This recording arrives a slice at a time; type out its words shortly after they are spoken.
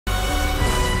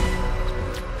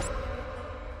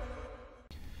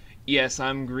Yes,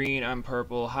 I'm green, I'm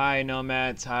purple. Hi,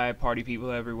 nomads. Hi, party people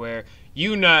everywhere.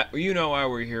 You know why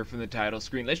we're here from the title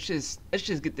screen. Let's just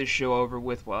get this show over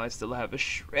with while I still have a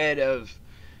shred of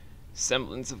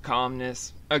semblance of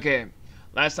calmness. Okay,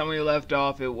 last time we left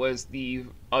off, it was the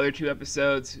other two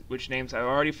episodes, which names I've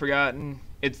already forgotten.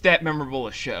 It's that memorable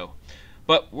a show.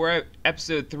 But we're at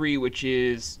episode 3, which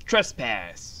is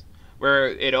Trespass, where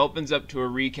it opens up to a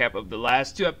recap of the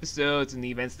last two episodes and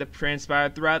the events that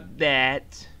transpired throughout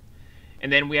that.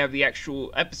 And then we have the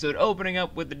actual episode opening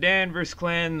up with the Danvers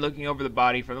clan looking over the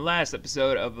body from the last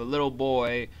episode of a little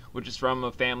boy, which is from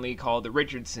a family called the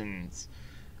Richardsons.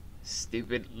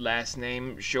 Stupid last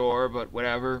name, sure, but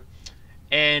whatever.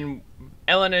 And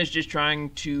Elena is just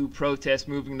trying to protest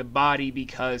moving the body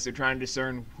because they're trying to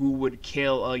discern who would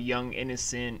kill a young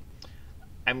innocent,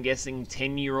 I'm guessing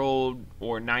 10-year-old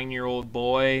or 9-year-old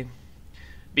boy,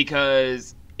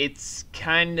 because it's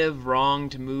kind of wrong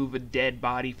to move a dead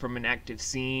body from an active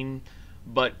scene,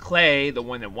 but Clay, the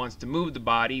one that wants to move the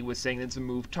body, was saying it's a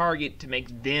move target to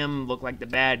make them look like the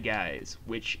bad guys,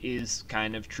 which is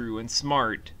kind of true and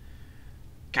smart.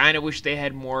 Kind of wish they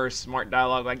had more smart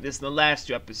dialogue like this in the last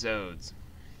two episodes.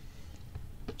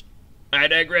 I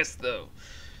digress, though.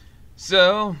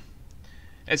 So,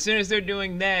 as soon as they're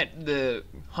doing that, the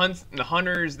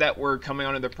hunters that were coming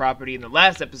onto the property in the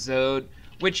last episode,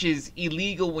 which is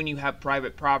illegal when you have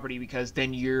private property because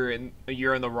then you're in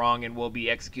the wrong and will be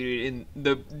executed in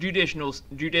the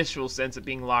judicial sense of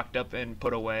being locked up and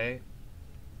put away.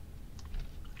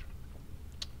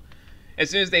 As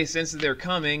soon as they sense that they're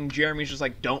coming, Jeremy's just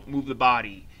like, don't move the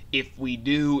body. If we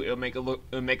do,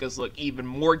 it'll make us look even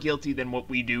more guilty than what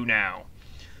we do now.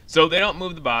 So they don't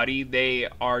move the body. They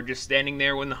are just standing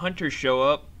there when the hunters show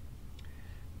up.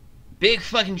 Big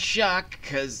fucking shock,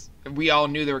 because we all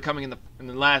knew they were coming in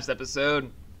the last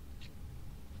episode.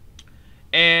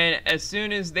 And as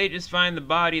soon as they just find the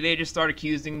body, they just start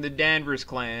accusing the Danvers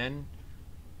clan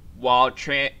while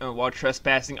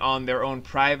trespassing on their own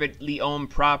privately owned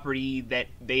property that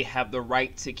they have the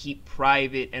right to keep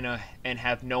private and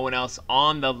have no one else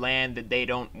on the land that they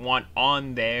don't want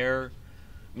on there.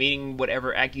 Meaning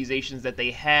whatever accusations that they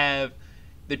have,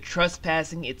 the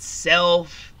trespassing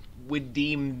itself would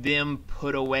deem them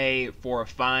put away for a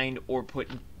fine or put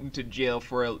into jail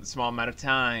for a small amount of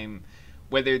time.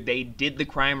 Whether they did the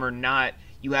crime or not,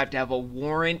 you have to have a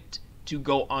warrant to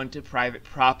go onto private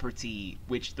property,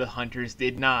 which the hunters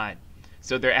did not.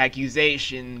 So their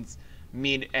accusations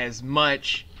mean as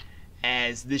much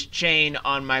as this chain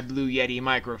on my Blue Yeti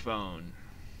microphone.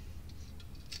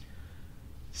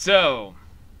 So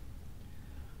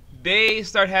they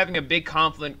start having a big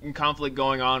conflict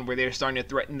going on where they're starting to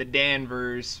threaten the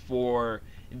Danvers for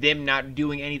them not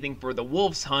doing anything for the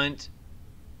wolves hunt,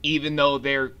 even though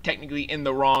they're technically in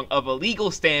the wrong of a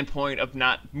legal standpoint of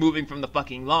not moving from the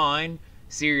fucking line.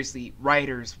 Seriously,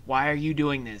 writers, why are you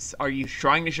doing this? Are you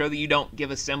trying to show that you don't give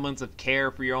a semblance of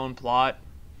care for your own plot?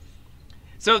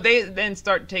 So they then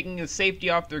start taking the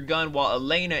safety off their gun while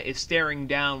Elena is staring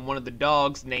down one of the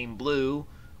dogs named Blue,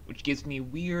 which gives me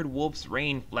weird Wolf's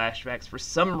Rain flashbacks for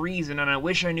some reason, and I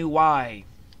wish I knew why.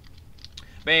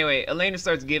 But anyway, Elena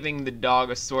starts giving the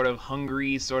dog a sort of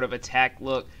hungry, sort of attack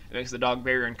look. It makes the dog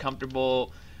very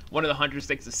uncomfortable. One of the hunters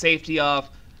takes the safety off.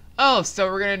 Oh, so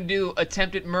we're gonna do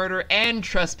attempted murder and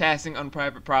trespassing on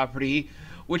private property,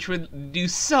 which would do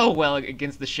so well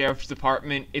against the sheriff's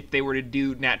department if they were to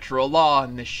do natural law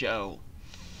in this show.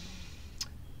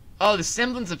 Oh, the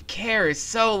semblance of care is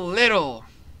so little.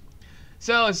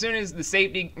 So as soon as the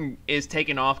safety is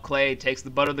taken off, Clay takes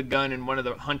the butt of the gun in one of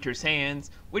the hunter's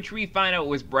hands, which we find out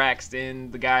was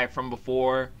Braxton, the guy from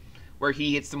before, where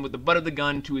he hits him with the butt of the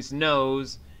gun to his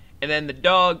nose, and then the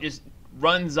dog just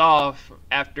runs off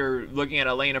after looking at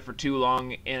Elena for too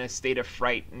long in a state of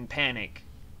fright and panic.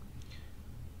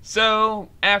 So,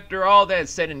 after all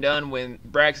that's said and done, when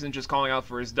Braxton's just calling out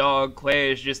for his dog,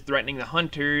 Clay is just threatening the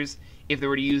hunters if they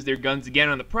were to use their guns again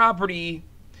on the property,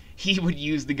 he would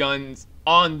use the guns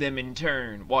on them in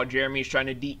turn, while Jeremy's trying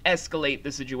to de-escalate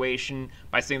the situation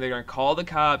by saying they're going to call the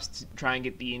cops to try and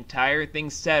get the entire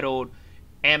thing settled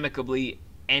amicably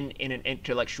and in an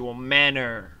intellectual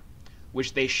manner,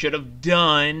 which they should have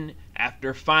done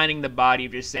after finding the body,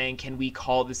 of just saying, can we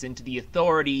call this into the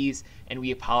authorities and we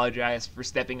apologize for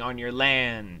stepping on your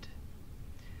land.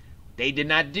 They did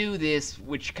not do this,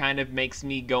 which kind of makes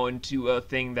me go into a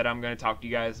thing that I'm going to talk to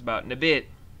you guys about in a bit.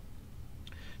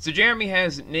 So Jeremy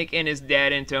has Nick and his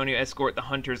dad Antonio escort the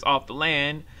hunters off the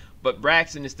land, but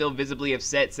Braxton is still visibly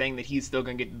upset, saying that he's still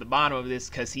going to get to the bottom of this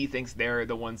because he thinks they're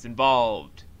the ones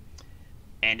involved.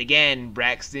 And again,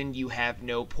 Braxton, you have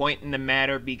no point in the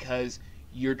matter because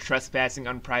you're trespassing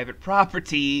on private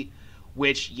property,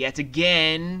 which yet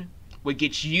again would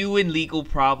get you in legal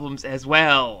problems as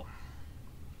well.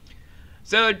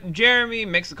 So Jeremy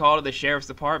makes a call to the sheriff's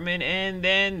department, and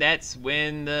then that's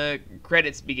when the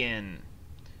credits begin.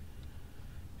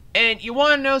 And you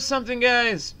want to know something,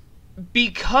 guys?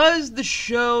 Because the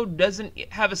show doesn't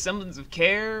have a semblance of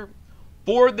care,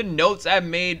 for the notes I've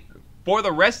made for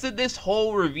the rest of this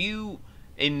whole review,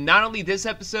 in not only this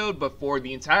episode, but for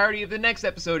the entirety of the next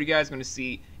episode you guys are going to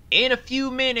see in a few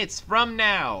minutes from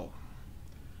now,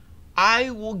 I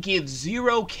will give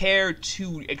zero care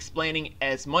to explaining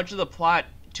as much of the plot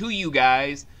to you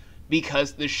guys,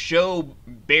 because the show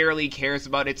barely cares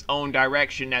about its own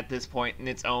direction at this point in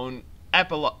its own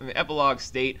epilogue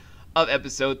state of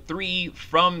episode 3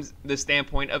 from the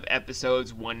standpoint of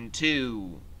episodes 1 and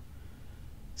 2.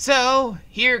 So,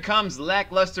 here comes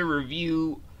lackluster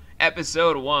review,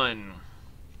 episode 1.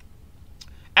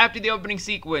 After the opening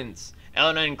sequence,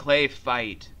 Elena and Clay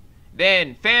fight.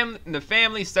 Then, the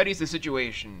family studies the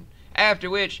situation, after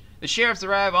which the sheriffs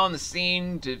arrive on the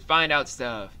scene to find out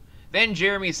stuff. Then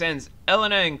Jeremy sends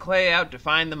Elena and Clay out to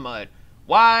find the mud.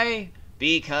 Why?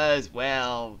 Because,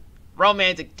 well,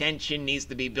 romantic tension needs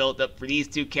to be built up for these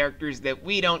two characters that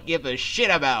we don't give a shit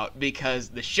about, because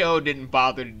the show didn't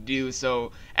bother to do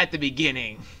so at the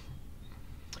beginning.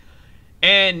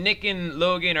 And Nick and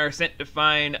Logan are sent to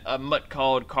find a mutt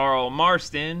called Carl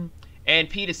Marston, and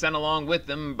Pete is sent along with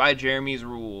them by Jeremy's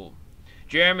rule.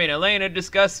 Jeremy and Elena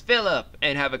discuss Philip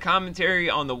and have a commentary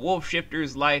on the wolf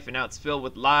shifter's life and how it's filled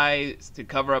with lies to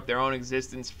cover up their own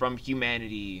existence from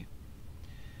humanity.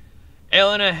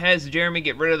 Elena has Jeremy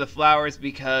get rid of the flowers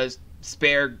because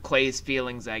spare Clay's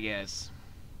feelings, I guess.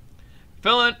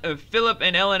 Philip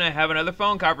and Elena have another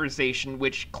phone conversation,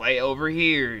 which Clay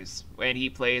overhears when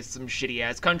he plays some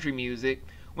shitty-ass country music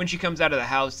when she comes out of the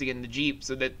house to get in the Jeep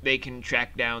so that they can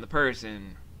track down the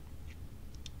person.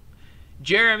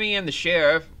 Jeremy and the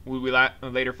sheriff, who we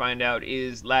later find out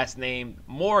is last named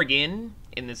Morgan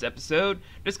in this episode,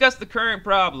 discuss the current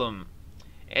problem.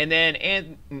 And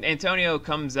then Antonio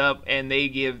comes up and they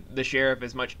give the sheriff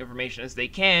as much information as they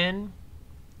can.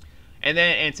 And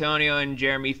then Antonio and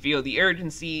Jeremy feel the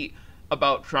urgency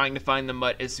about trying to find the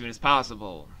mutt as soon as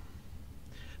possible.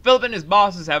 Philip and his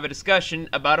bosses have a discussion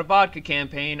about a vodka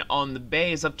campaign on the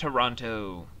bays of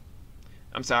Toronto.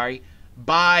 I'm sorry,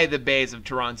 by the bays of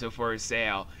Toronto for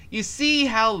sale. You see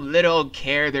how little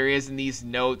care there is in these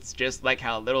notes, just like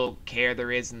how little care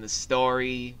there is in the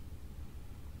story?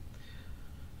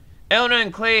 Elena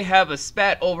and Clay have a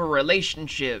spat over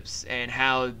relationships and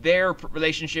how their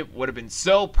relationship would have been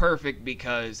so perfect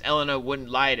because Elena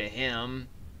wouldn't lie to him.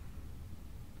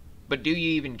 But do you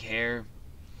even care?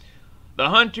 The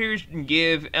hunters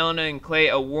give Elena and Clay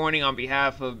a warning on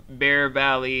behalf of Bear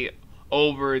Valley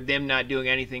over them not doing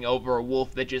anything over a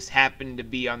wolf that just happened to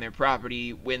be on their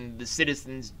property when the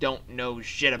citizens don't know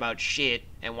shit about shit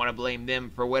and want to blame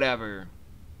them for whatever.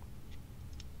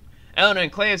 Elena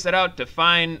and Clay set out to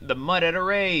find the mutt at a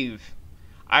rave.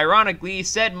 Ironically,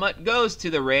 said mutt goes to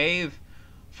the rave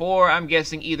for, I'm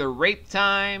guessing, either rape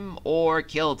time or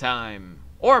kill time,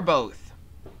 or both.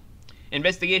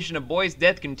 Investigation of boy's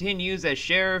death continues as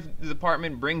sheriff's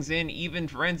department brings in even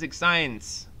forensic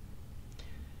science.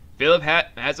 Philip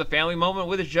has a family moment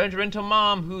with his judgmental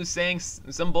mom who's saying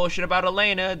some bullshit about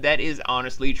Elena that is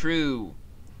honestly true.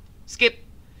 Skip.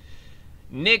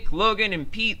 Nick, Logan, and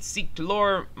Pete seek to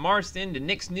lure Marston to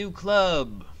Nick's new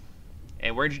club.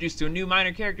 And we're introduced to a new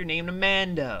minor character named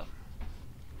Amanda.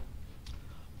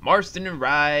 Marston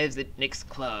arrives at Nick's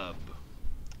club.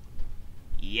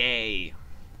 Yay.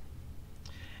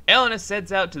 Elena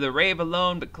sets out to the rave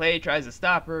alone, but Clay tries to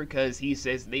stop her because he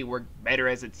says they work better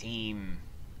as a team.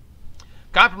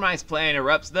 Compromise plan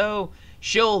erupts though.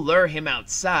 She'll lure him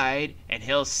outside and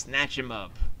he'll snatch him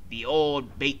up. The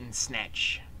old Bitten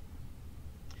snatch.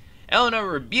 Elena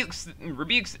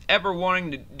rebukes ever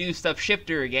wanting to do stuff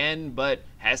shifter again, but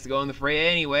has to go in the fray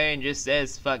anyway and just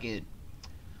says, fuck it.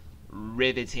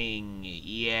 Riveting.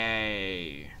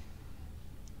 Yay.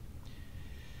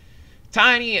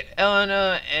 Tiny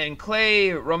Elena and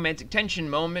Clay romantic tension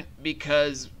moment,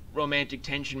 because romantic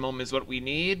tension moment is what we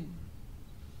need.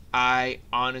 I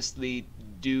honestly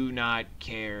do not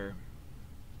care.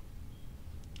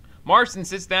 Marston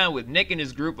sits down with Nick and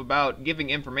his group about giving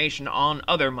information on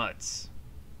other mutts.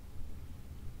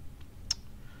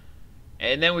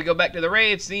 And then we go back to the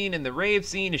rave scene, and the rave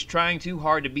scene is trying too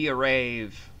hard to be a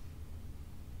rave.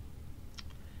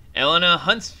 Elena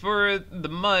hunts for the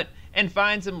mutt and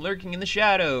finds him lurking in the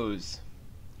shadows,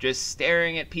 just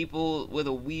staring at people with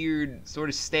a weird sort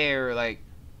of stare, like,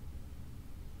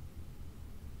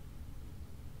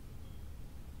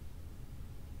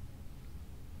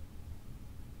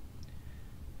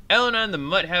 Elena and the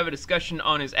Mutt have a discussion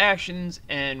on his actions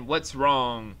and what's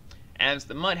wrong, as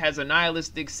the Mutt has a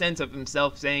nihilistic sense of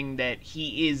himself, saying that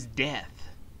he is death,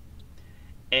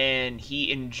 and he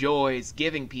enjoys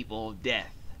giving people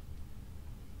death.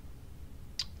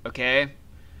 Okay?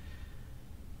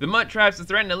 The Mutt tries to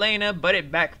threaten Elena, but it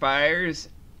backfires,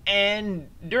 and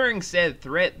during said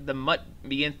threat, the Mutt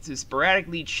begins to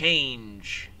sporadically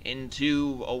change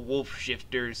into a wolf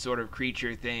shifter sort of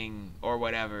creature thing, or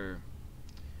whatever.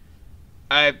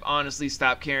 I've honestly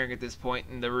stopped caring at this point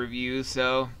in the review,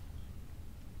 so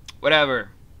whatever.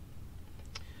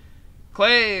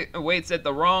 Clay waits at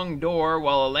the wrong door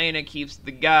while Elena keeps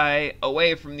the guy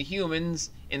away from the humans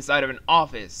inside of an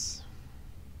office.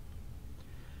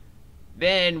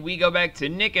 Then we go back to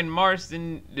Nick and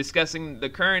Marston discussing the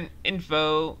current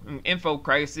info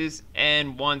crisis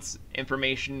and wants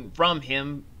information from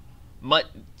him, Mutt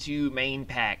to main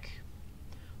pack.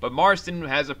 But Marston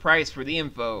has a price for the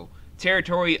info.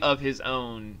 Territory of his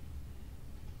own.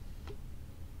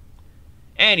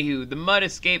 Anywho, the Mutt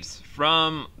escapes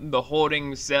from the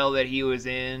holding cell that he was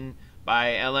in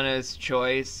by Elena's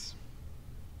choice,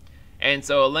 and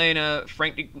so Elena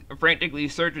frantically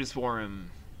searches for him.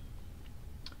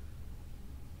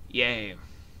 Yay.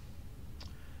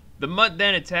 The Mutt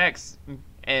then attacks,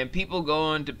 and people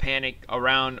go into panic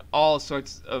around all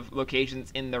sorts of locations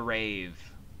in the rave.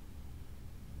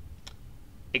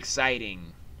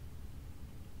 Exciting.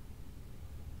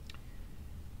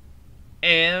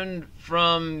 And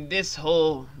from this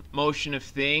whole motion of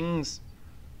things,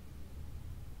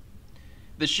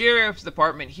 the sheriff's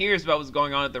department hears about what's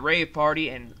going on at the rave party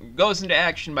and goes into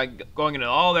action by going into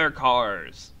all their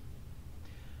cars,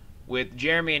 with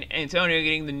Jeremy and Antonio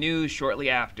getting the news shortly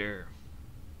after.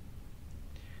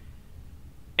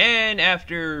 And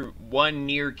after one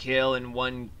near kill and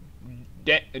one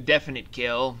definite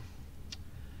kill,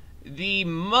 the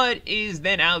Mutt is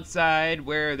then outside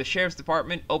where the sheriff's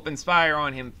department opens fire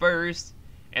on him first,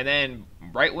 and then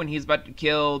right when he's about to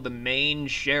kill the main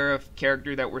sheriff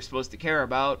character that we're supposed to care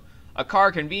about, a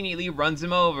car conveniently runs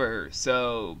him over.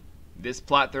 So this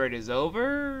plot thread is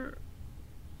over?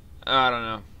 I don't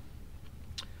know.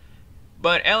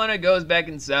 But Elena goes back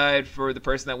inside for the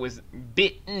person that was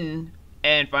bitten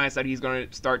and finds out he's going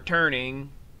to start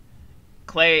turning.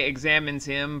 Clay examines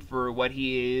him for what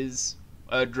he is,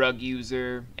 a drug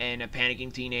user and a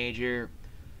panicking teenager,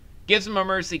 gives him a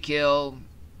mercy kill.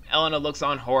 Elena looks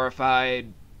on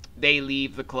horrified. They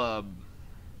leave the club.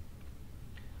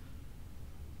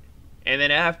 And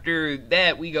then after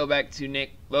that, we go back to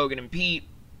Nick, Logan, and Pete,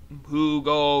 who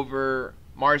go over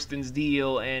Marston's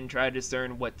deal and try to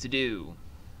discern what to do.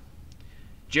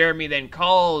 Jeremy then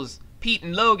calls Pete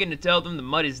and Logan to tell them the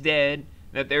Mutt is dead and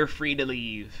that they're free to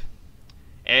leave.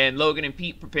 And Logan and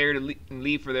Pete prepare to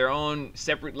leave for their own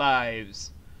separate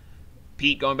lives.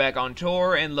 Pete going back on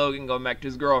tour and Logan going back to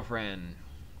his girlfriend.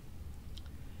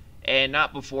 And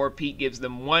not before Pete gives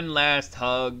them one last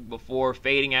hug before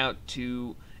fading out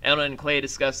to Elena and Clay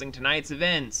discussing tonight's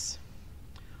events,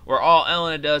 where all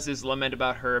Elena does is lament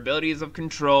about her abilities of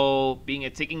control, being a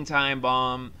ticking time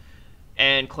bomb,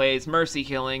 and Clay's mercy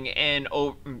killing, and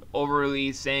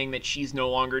overly saying that she's no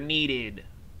longer needed.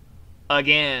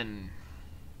 Again.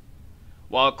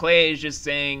 While Clay is just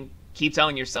saying, keep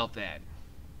telling yourself that.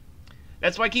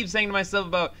 That's why I keep saying to myself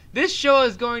about, this show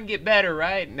is going to get better,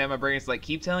 right? And then my brain is like,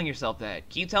 keep telling yourself that.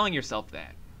 Keep telling yourself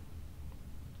that.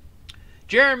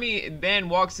 Jeremy then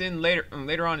walks in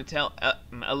later on to tell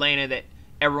Elena that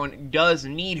everyone does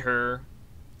need her,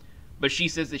 but she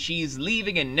says that she's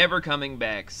leaving and never coming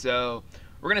back. So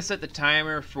we're going to set the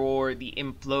timer for the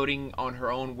imploding on her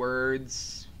own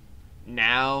words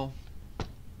now.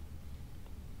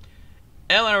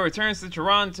 Elena returns to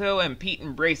Toronto and Pete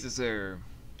embraces her.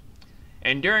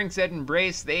 And during said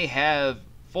embrace, they have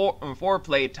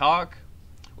foreplay talk,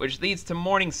 which leads to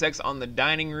morning sex on the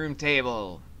dining room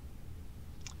table.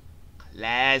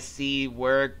 Classy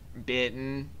work,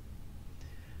 Bitten.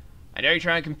 I know you're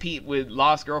trying to compete with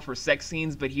Lost Girl for sex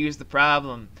scenes, but here's the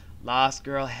problem. Lost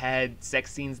Girl had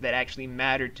sex scenes that actually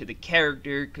mattered to the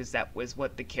character, because that was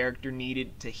what the character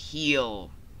needed to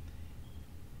heal.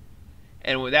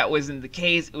 And when that wasn't the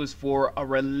case, it was for a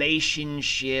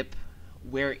relationship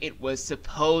where it was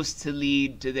supposed to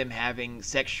lead to them having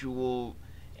sexual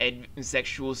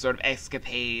sort of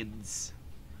escapades.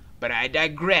 But I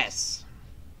digress.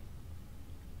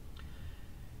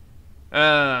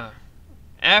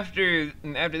 After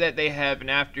that, they have an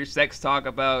after-sex talk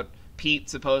about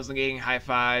Pete supposedly getting high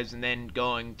fives and then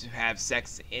going to have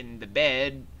sex in the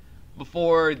bed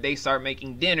before they start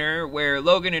making dinner, where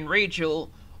Logan and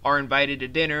Rachel are invited to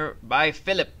dinner by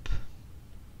Philip.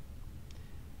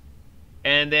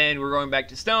 And then we're going back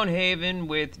to Stonehaven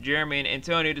with Jeremy and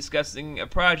Antonio discussing a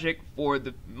project for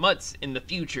the Mutts in the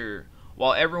future,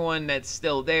 while everyone that's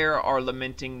still there are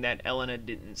lamenting that Elena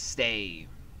didn't stay.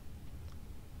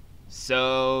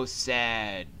 So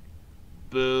sad.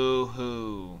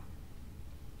 Boo-hoo.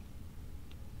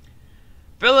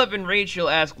 Philip and Rachel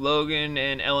ask Logan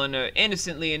and Elena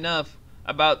innocently enough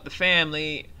about the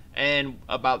family and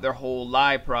about their whole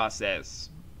lie process.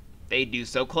 They do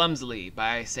so clumsily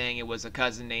by saying it was a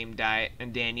cousin named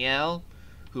Danielle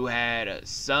who had a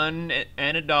son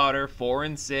and a daughter, 4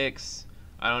 and 6.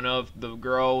 I don't know if the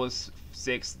girl was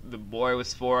 6, the boy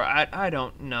was 4. I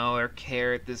don't know or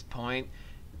care at this point.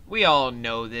 We all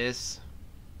know this.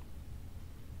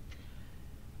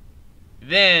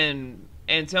 Then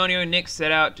Antonio and Nick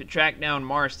set out to track down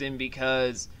Marston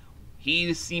because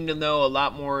he seemed to know a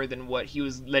lot more than what he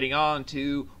was letting on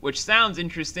to, which sounds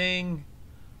interesting,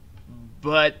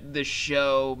 but the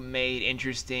show made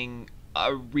interesting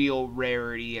a real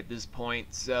rarity at this point,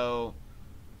 so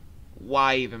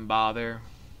why even bother?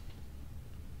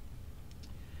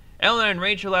 Elena and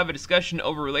Rachel have a discussion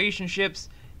over relationships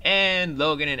and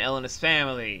Logan and Elena's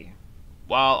family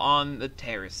while on the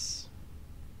terrace.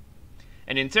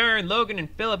 And in turn, Logan and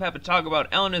Philip have a talk about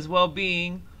Elena's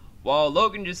well-being, while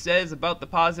Logan just says about the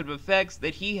positive effects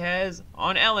that he has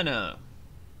on Elena.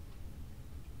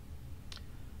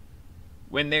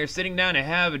 When they're sitting down to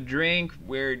have a drink,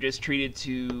 we're just treated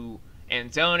to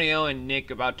Antonio and Nick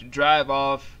about to drive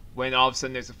off, when all of a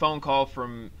sudden there's a phone call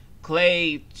from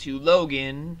Clay to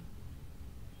Logan,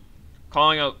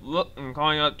 calling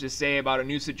up to say about a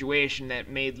new situation that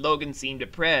made Logan seem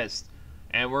depressed.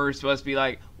 And we're supposed to be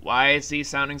like, why is he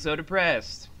sounding so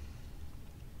depressed?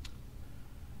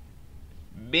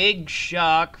 Big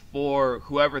shock for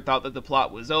whoever thought that the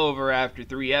plot was over after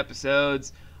 3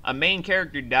 episodes. A main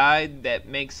character died that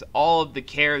makes all of the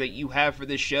care that you have for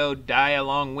this show die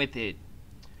along with it.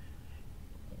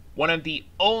 One of the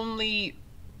only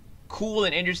cool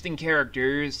and interesting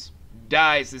characters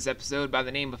dies this episode by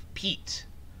the name of Pete.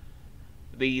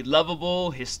 The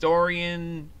lovable,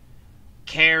 historian,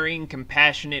 caring,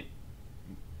 compassionate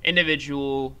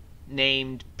individual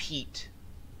named Pete.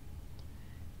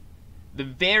 The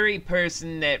very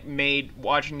person that made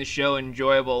watching the show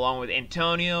enjoyable along with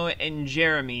Antonio and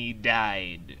Jeremy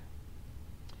died.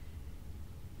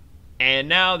 And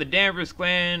now the Danvers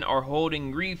clan are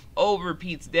holding grief over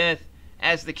Pete's death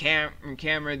as the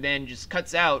camera then just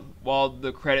cuts out while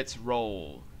the credits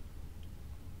roll.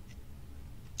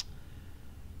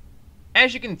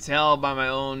 As you can tell by my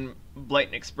own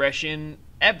blatant expression,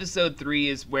 episode 3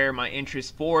 is where my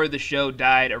interest for the show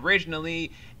died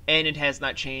originally, and it has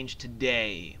not changed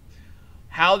today.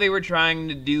 How they were trying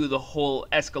to do the whole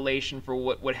escalation for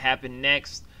what would happen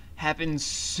next happened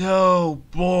so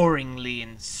boringly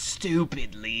and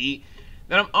stupidly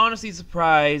that I'm honestly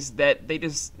surprised that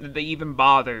they even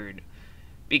bothered.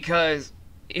 Because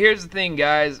here's the thing,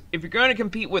 guys, if you're going to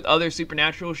compete with other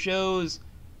supernatural shows,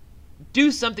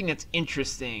 do something that's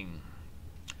interesting.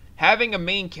 Having a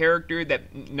main character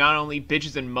that not only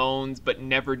bitches and moans but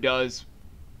never does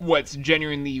what's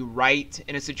genuinely right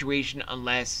in a situation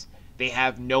unless they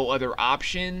have no other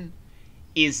option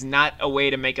is not a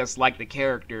way to make us like the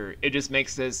character. It just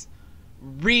makes us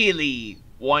really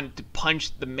want to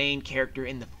punch the main character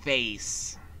in the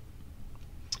face.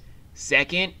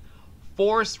 Second,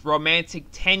 forced romantic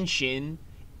tension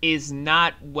is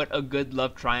not what a good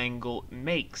love triangle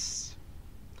makes.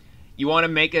 You want to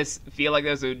make us feel like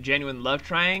there's a genuine love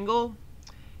triangle?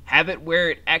 Have it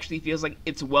where it actually feels like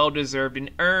it's well-deserved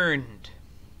and earned.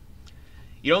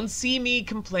 You don't see me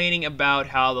complaining about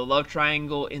how the love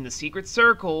triangle in the Secret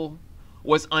Circle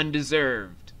was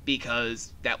undeserved,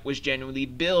 because that was genuinely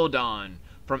built on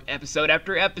from episode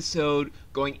after episode,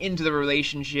 going into the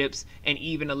relationships and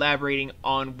even elaborating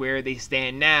on where they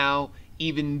stand now,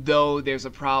 even though there's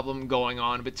a problem going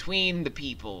on between the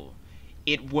people.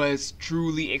 It was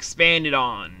truly expanded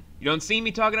on. You don't see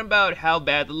me talking about how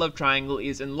bad the love triangle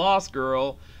is in Lost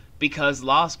Girl, because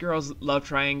Lost Girl's love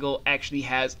triangle actually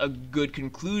has a good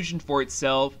conclusion for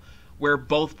itself, where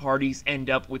both parties end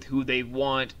up with who they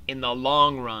want in the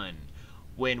long run.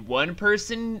 When one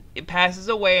person passes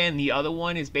away and the other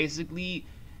one is basically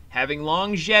having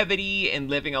longevity and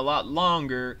living a lot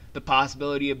longer, the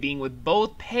possibility of being with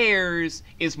both pairs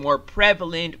is more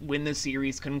prevalent when the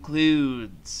series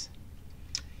concludes.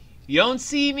 You don't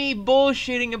see me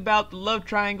bullshitting about the love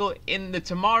triangle in the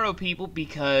Tomorrow People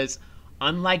because,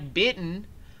 unlike Bitten,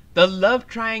 the love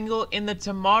triangle in the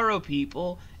Tomorrow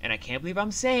People, and I can't believe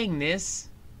I'm saying this,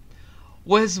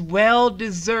 was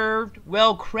well-deserved,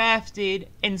 well-crafted,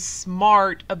 and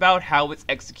smart about how its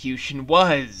execution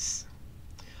was.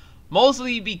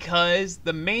 Mostly because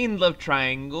the main love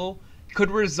triangle could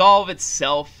resolve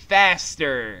itself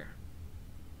faster.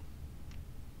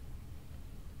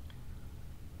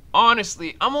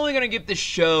 Honestly, I'm only going to give this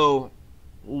show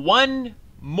one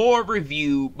more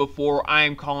review before I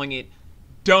am calling it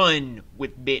done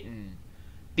with Bitten.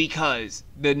 Because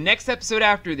the next episode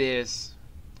after this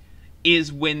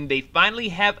is when they finally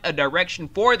have a direction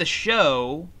for the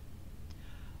show,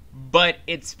 but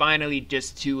it's finally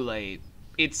just too late.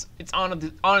 It's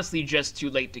honestly just too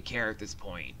late to care at this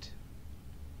point.